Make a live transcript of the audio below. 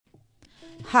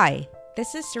Hi,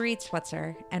 this is Sarit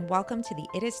Switzer, and welcome to the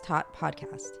It Is Taught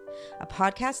podcast, a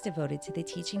podcast devoted to the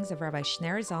teachings of Rabbi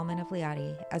Shneur Zalman of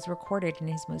Liadi as recorded in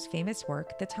his most famous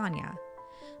work, the Tanya.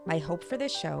 My hope for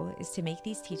this show is to make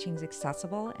these teachings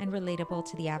accessible and relatable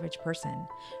to the average person,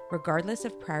 regardless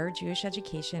of prior Jewish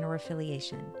education or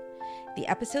affiliation. The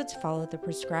episodes follow the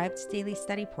prescribed daily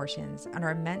study portions and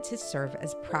are meant to serve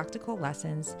as practical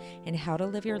lessons in how to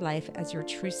live your life as your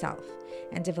true self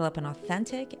and develop an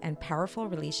authentic and powerful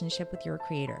relationship with your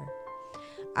Creator.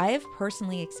 I have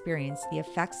personally experienced the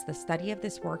effects the study of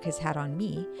this work has had on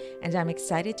me, and I'm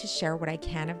excited to share what I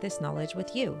can of this knowledge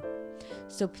with you.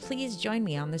 So please join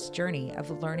me on this journey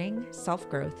of learning,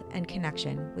 self-growth, and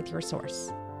connection with your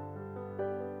source.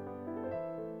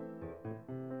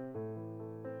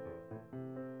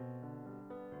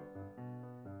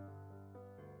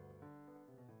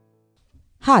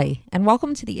 Hi, and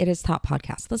welcome to the It Is Taught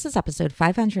podcast. This is episode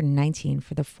 519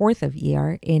 for the 4th of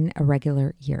Iyar in a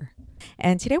regular year.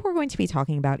 And today we're going to be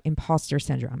talking about imposter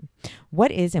syndrome.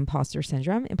 What is imposter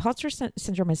syndrome? Imposter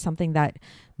syndrome is something that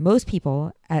most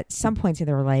people at some points in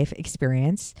their life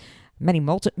experience,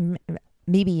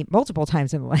 maybe multiple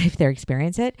times in life they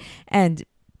experience it. And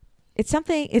it's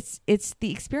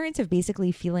the experience of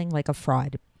basically feeling like a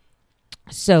fraud.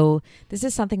 So this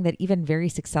is something that even very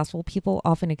successful people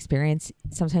often experience.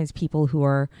 Sometimes people who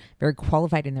are very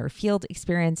qualified in their field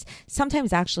experience.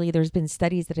 Sometimes actually there's been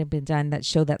studies that have been done that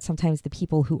show that sometimes the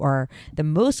people who are the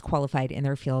most qualified in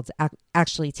their fields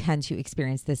actually tend to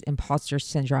experience this imposter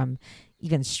syndrome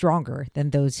even stronger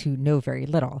than those who know very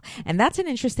little. And that's an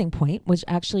interesting point, which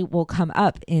actually will come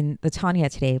up in the Tanya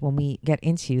today when we get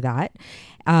into that.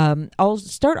 I'll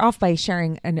start off by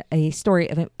sharing a story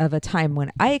of a time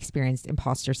when I experienced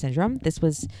imposter syndrome. This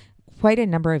was quite a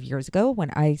number of years ago when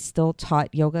I still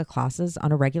taught yoga classes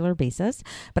on a regular basis,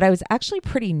 but I was actually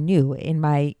pretty new in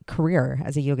my career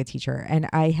as a yoga teacher. And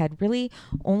I had really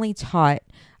only taught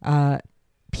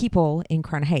people in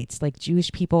Crown Heights, like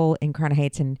Jewish people in Crown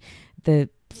Heights and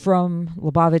from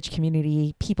Lubavitch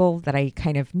community, people that I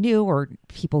kind of knew or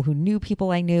people who knew people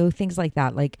I knew, things like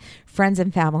that, like friends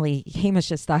and family, Hamish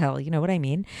style, you know what I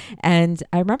mean? And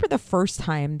I remember the first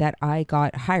time that I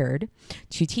got hired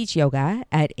to teach yoga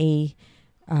at a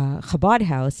Chabad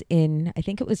house in, I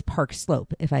think it was Park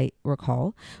Slope, if I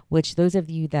recall, which those of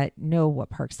you that know what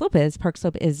Park Slope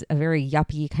is a very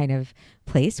yuppie kind of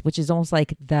place, which is almost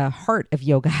like the heart of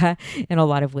yoga in a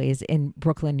lot of ways in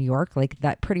Brooklyn, New York, like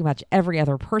that pretty much every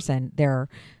other person there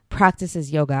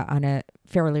practices yoga on a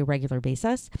fairly regular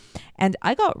basis. And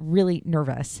I got really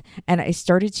nervous and I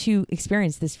started to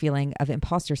experience this feeling of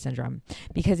imposter syndrome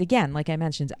because again, like I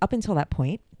mentioned, up until that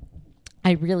point,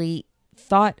 I really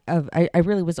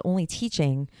was only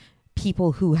teaching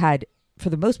people who had, for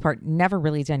the most part, never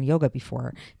really done yoga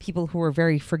before, people who were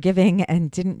very forgiving and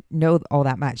didn't know all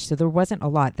that much. So there wasn't a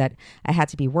lot that I had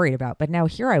to be worried about. But now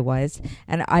here I was,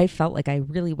 and I felt like I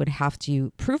really would have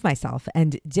to prove myself.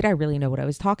 And did I really know what I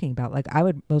was talking about? Like I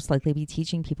would most likely be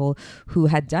teaching people who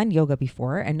had done yoga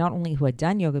before, and not only who had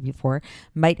done yoga before,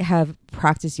 might have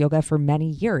practiced yoga for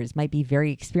many years, might be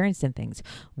very experienced in things.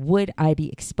 Would I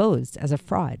be exposed as a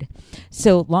fraud?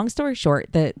 So long story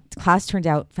short, the class turned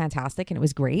out fantastic and it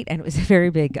was great. And it was a very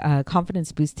big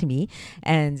confidence boost to me.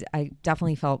 And I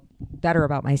definitely felt better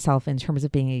about myself in terms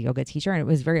of being a yoga teacher. And it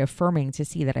was very affirming to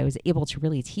see that I was able to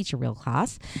really teach a real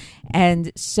class.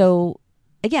 And so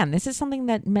again, this is something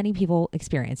that many people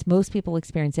experience. Most people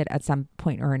experience it at some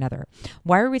point or another.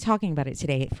 Why are we talking about it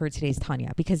today for today's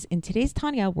Tanya? Because in today's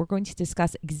Tanya, we're going to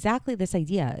discuss exactly this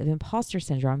idea of imposter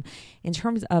syndrome in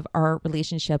terms of our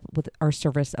relationship with our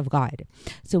service of God.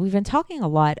 So we've been talking a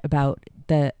lot about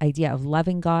the idea of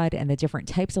loving God and the different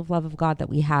types of love of God that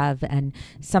we have, and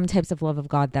some types of love of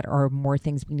God that are more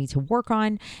things we need to work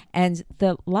on. And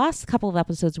the last couple of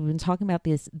episodes, we've been talking about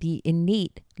the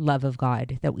innate love of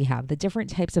God that we have, the different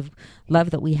types of love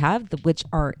that we have, which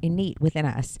are innate within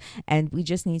us. And we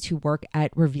just need to work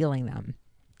at revealing them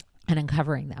and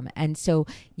uncovering them. And so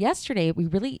yesterday we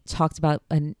really talked about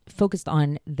and focused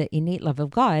on the innate love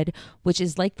of God, which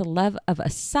is like the love of a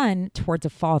son towards a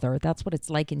father. That's what it's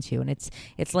likened to. And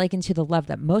it's likened to the love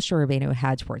that Moshe Rabbeinu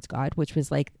had towards God, which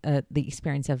was like the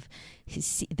experience of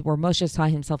where Moshe saw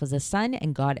himself as a son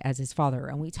and God as his father.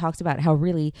 And we talked about how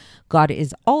really God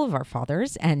is all of our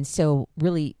fathers. And so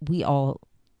really we all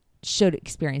should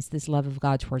experience this love of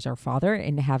God towards our Father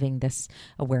and having this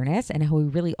awareness, and how we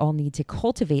really all need to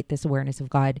cultivate this awareness of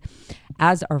God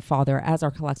as our Father, as our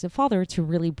collective Father, to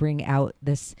really bring out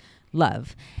this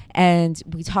love. And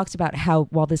we talked about how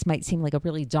while this might seem like a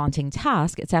really daunting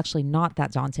task, it's actually not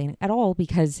that daunting at all,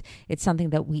 because it's something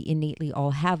that we innately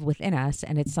all have within us.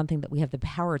 And it's something that we have the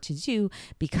power to do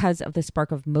because of the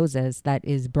spark of Moses that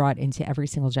is brought into every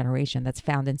single generation, that's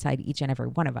found inside each and every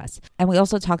one of us. And we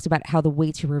also talked about how the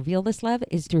way to reveal this love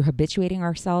is through habituating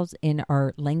ourselves in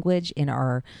our language, in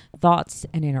our thoughts,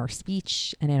 and in our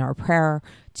speech, and in our prayer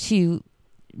to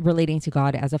relating to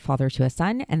God as a father to a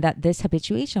son, and that this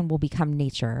habituation will become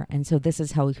nature. And so this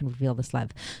is how we can reveal this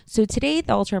love. So today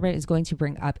the Alter Rebbe is going to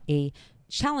bring up a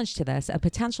challenge to this, a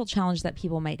potential challenge that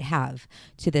people might have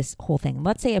to this whole thing.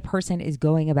 Let's say a person is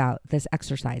going about this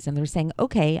exercise and they're saying,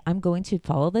 okay, I'm going to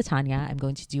follow the Tanya. I'm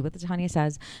going to do what the Tanya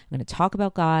says. I'm going to talk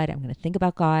about God. I'm going to think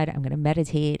about God. I'm going to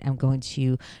meditate. I'm going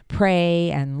to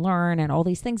pray and learn and all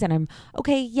these things. And I'm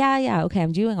okay. Okay.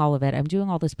 I'm doing all of it. I'm doing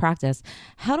all this practice.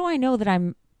 How do I know that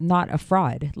I'm not a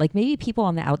fraud? Like maybe people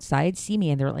on the outside see me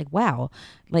and they're like, wow,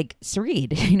 like Sarid,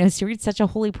 Sarid's such a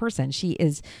holy person. She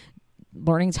is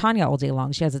learning Tanya all day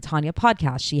long. She has a Tanya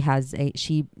podcast.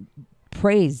 She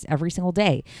prays every single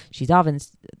day. She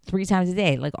davens 3 times a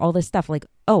day, like all this stuff. Like,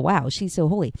 oh, wow, she's so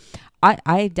holy.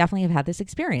 I definitely have had this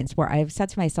experience where I've said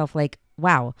to myself, like,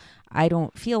 wow, I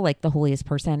don't feel like the holiest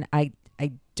person. I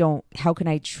don't, how can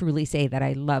I truly say that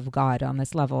I love God on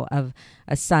this level of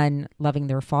a son loving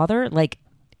their father? Like,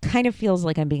 kind of feels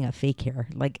like I'm being a fake here.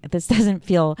 Like this doesn't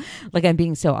feel like I'm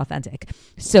being so authentic.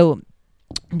 So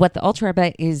what the Alter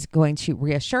Rebbe is going to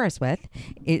reassure us with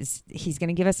is he's going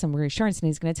to give us some reassurance, and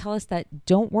he's going to tell us that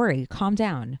don't worry, calm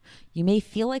down. You may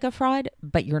feel like a fraud,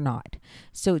 but you're not.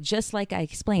 So just like I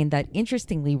explained, that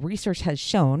interestingly, research has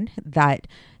shown that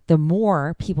the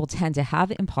more people tend to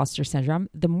have imposter syndrome,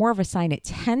 the more of a sign it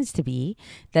tends to be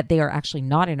that they are actually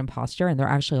not an imposter and they're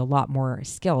actually a lot more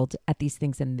skilled at these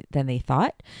things than they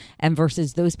thought. And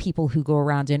versus those people who go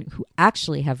around and who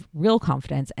actually have real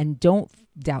confidence and don't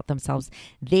doubt themselves,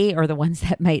 they are the ones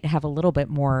that might have a little bit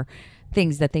more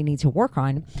things that they need to work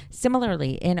on.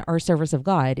 Similarly, in our service of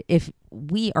God, if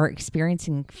we are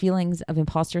experiencing feelings of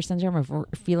imposter syndrome, if we're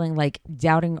feeling like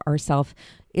doubting ourselves,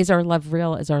 is our love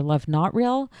real? Is our love not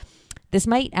real? This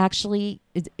might actually,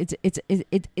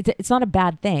 it's not a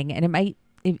bad thing. And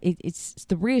it's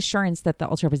the reassurance that the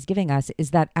Alter Rebbe is giving us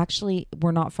is that actually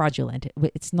we're not fraudulent.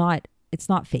 It's not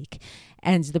fake.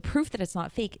 And the proof that it's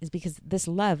not fake is because this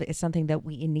love is something that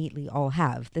we innately all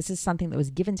have. This is something that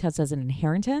was given to us as an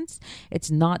inheritance.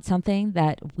 It's not something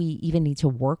that we even need to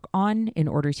work on in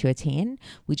order to attain.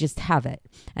 We just have it.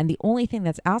 And the only thing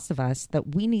that's asked of us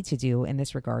that we need to do in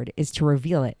this regard is to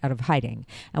reveal it out of hiding.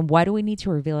 And why do we need to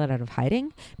reveal it out of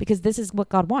hiding? Because this is what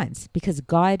God wants. Because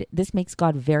this makes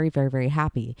God very, very, very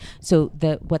happy. So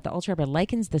what the Alter Rebbe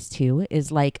likens this to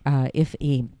is like if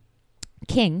a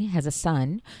king has a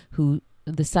son who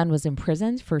the son was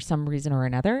imprisoned for some reason or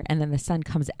another, and then the son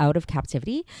comes out of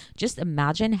captivity. Just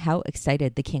imagine how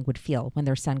excited the king would feel when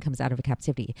their son comes out of a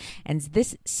captivity. And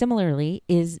this similarly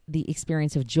is the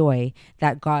experience of joy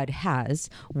that God has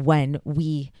when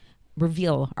we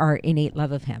reveal our innate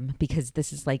love of him, because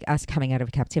this is like us coming out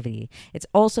of captivity. It's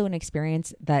also an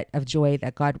experience of joy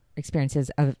that God experiences,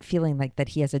 of feeling like that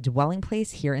he has a dwelling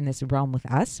place here in this realm with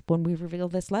us when we reveal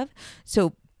this love.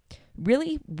 So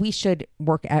really, we should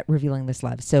work at revealing this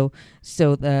love. So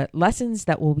the lessons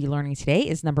that we'll be learning today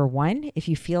is, number 1, if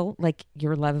you feel like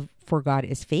your love for God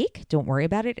is fake, don't worry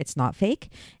about it. It's not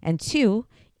fake. And 2,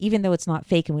 even though it's not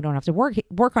fake and we don't have to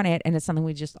work on it and it's something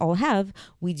we just all have,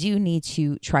 we do need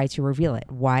to try to reveal it.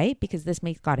 Why? Because this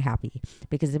makes God happy.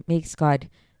 Because it makes God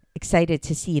excited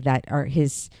to see that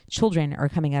his children are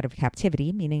coming out of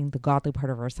captivity, meaning the godly part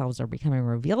of ourselves are becoming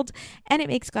revealed. And it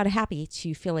makes God happy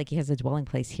to feel like he has a dwelling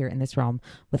place here in this realm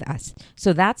with us.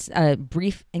 So that's a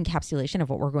brief encapsulation of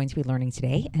what we're going to be learning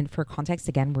today. And for context,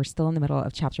 again, we're still in the middle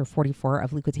of chapter 44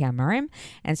 of Likutei Amarim.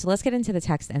 And so let's get into the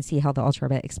text and see how the Alter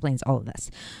Rebbe explains all of this.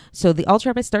 So the Alter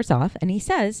Rebbe starts off and he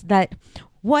says that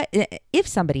what if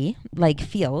somebody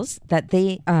feels that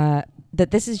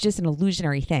that this is just an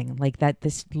illusionary thing, like that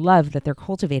this love that they're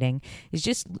cultivating is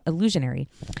just illusionary,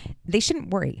 they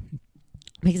shouldn't worry,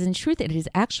 because in truth, it is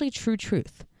actually true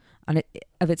truth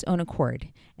of its own accord,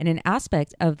 and an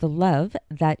aspect of the love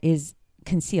that is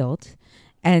concealed,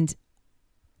 and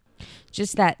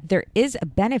just that there is a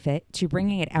benefit to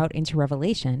bringing it out into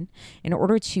revelation in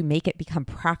order to make it become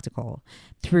practical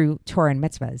through Torah and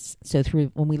mitzvahs. So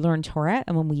through when we learn Torah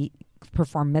and when we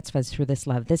perform mitzvahs through this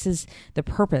love, this is the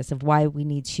purpose of why we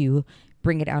need to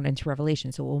bring it out into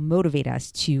revelation. So it will motivate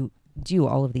us to do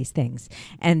all of these things.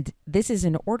 And this is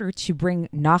in order to bring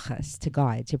nachas to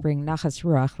God, to bring nachas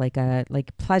ruach,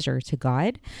 like pleasure to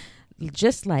God,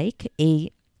 just like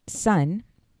a son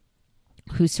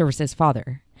who serves his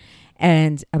father.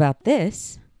 And about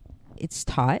this, it's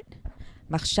taught,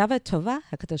 Machshava tova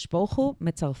hakadosh baruch hu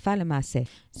metzarfa lemaaseh.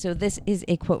 So this is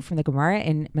a quote from the Gemara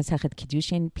in Masechet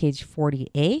Kiddushin, page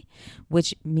 40a,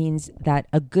 which means that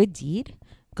a good deed,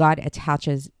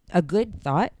 a good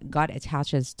thought, God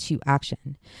attaches to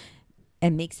action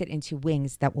and makes it into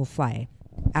wings that will fly,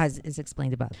 as is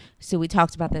explained above. So we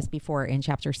talked about this before in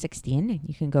chapter 16.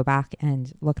 You can go back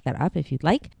and look that up if you'd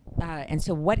like. And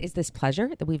so what is this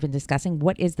pleasure that we've been discussing?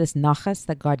 What is this nachas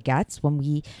that God gets when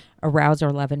we arouse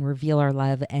our love and reveal our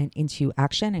love and into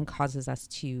action and causes us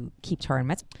to keep Torah and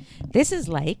mitzvah? This is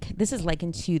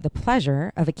likened to the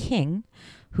pleasure of a king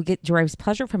who derives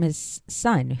pleasure from his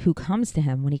son who comes to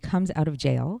him when he comes out of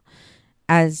jail,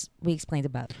 as we explained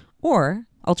above. Or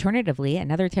alternatively,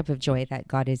 another type of joy that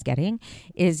God is getting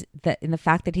is that in the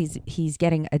fact that he's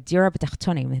getting a dira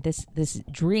b'tachtonim, this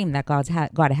dream that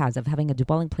God has of having a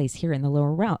dwelling place here in the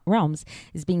lower realms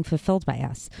is being fulfilled by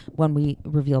us when we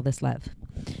reveal this love.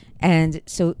 And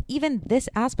so even this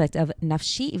aspect of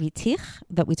nafshi vitich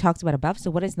that we talked about above. So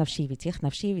what is nafshi vitich?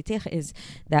 Nafshi vitich is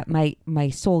that my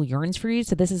soul yearns for you.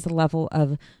 So this is the level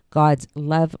of God's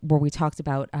love where we talked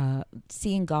about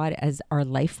seeing God as our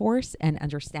life force and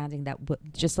understanding that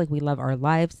just like we love our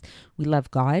lives, we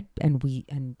love God, and we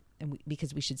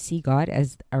because we should see God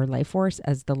as our life force,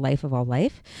 as the life of all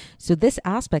life. So this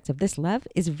aspect of this love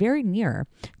is very near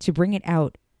to bring it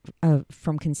out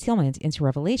from concealment into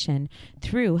revelation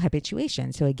through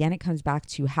habituation. So again, it comes back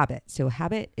to habit. So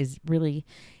habit is really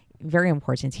very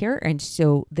important here. And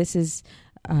so this is,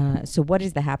 so what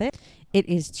is the habit? It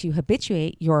is to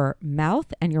habituate your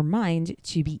mouth and your mind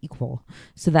to be equal,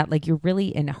 so that like you're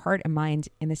really in heart and mind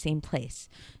in the same place.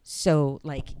 So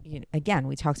like, again,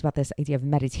 we talked about this idea of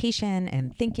meditation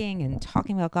and thinking and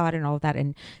talking about God and all of that,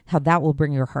 and how that will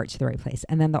bring your heart to the right place.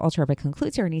 And then the Alter Rebbe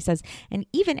concludes here and he says, and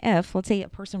even if, let's say, a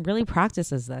person really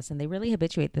practices this and they really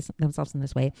habituate themselves in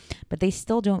this way, but they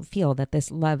still don't feel that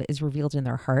this love is revealed in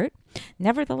their heart,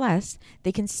 nevertheless,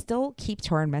 they can still keep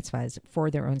Torah and mitzvahs for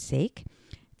their own sake,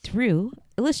 through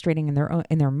illustrating in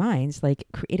their minds, like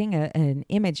creating an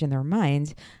image in their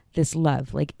minds, this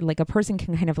love, like a person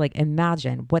can kind of like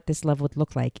imagine what this love would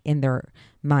look like in their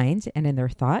mind and in their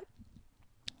thought.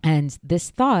 And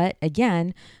this thought,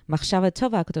 again, machshava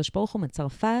tova kadosh baruch hu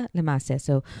metzarfa lemaaseh.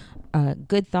 So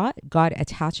good thought, God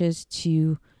attaches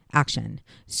to action.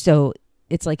 So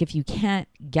it's like if you can't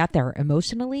get there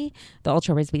emotionally, the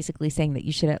Alter Rebbe is basically saying that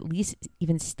you should at least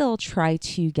even still try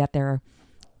to get there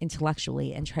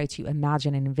intellectually and try to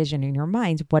imagine and envision in your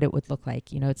mind what it would look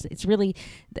like. It's really,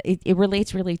 it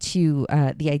relates really to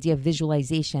the idea of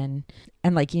visualization.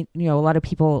 And like, a lot of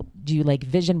people do like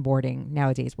vision boarding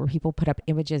nowadays, where people put up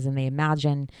images and they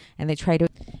imagine and they try to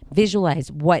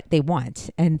visualize what they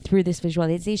want. And through this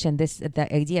visualization, the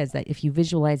idea is that if you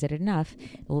visualize it enough,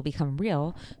 it will become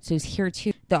real. So it's here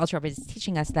too, the Alter Rebbe is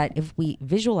teaching us that if we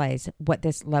visualize what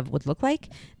this love would look like,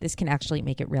 this can actually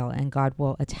make it real, and God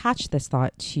will attach this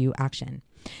thought to action.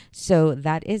 So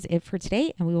that is it for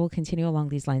today, and we will continue along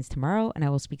these lines tomorrow, and I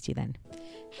will speak to you then.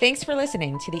 Thanks for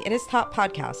listening to the It Is Taught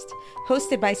podcast,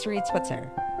 hosted by Sarit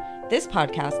Switzer. This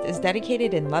podcast is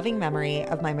dedicated in loving memory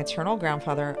of my maternal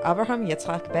grandfather, Avraham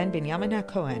Yitzchak ben Binyamin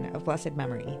HaKohen of blessed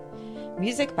memory.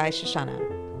 Music by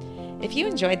Shoshana. If you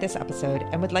enjoyed this episode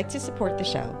and would like to support the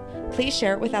show, please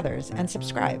share it with others and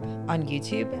subscribe on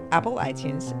YouTube, Apple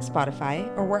iTunes, Spotify,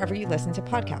 or wherever you listen to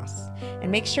podcasts.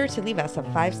 And make sure to leave us a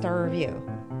 5-star review.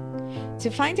 To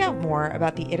find out more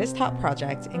about the It Is Taught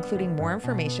project, including more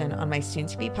information on my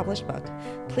soon-to-be published book,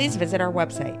 please visit our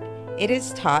website,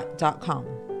 itistaught.com.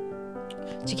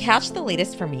 To catch the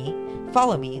latest from me,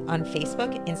 follow me on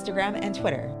Facebook, Instagram, and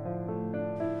Twitter.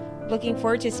 Looking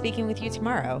forward to speaking with you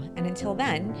tomorrow, and until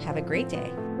then, have a great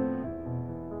day.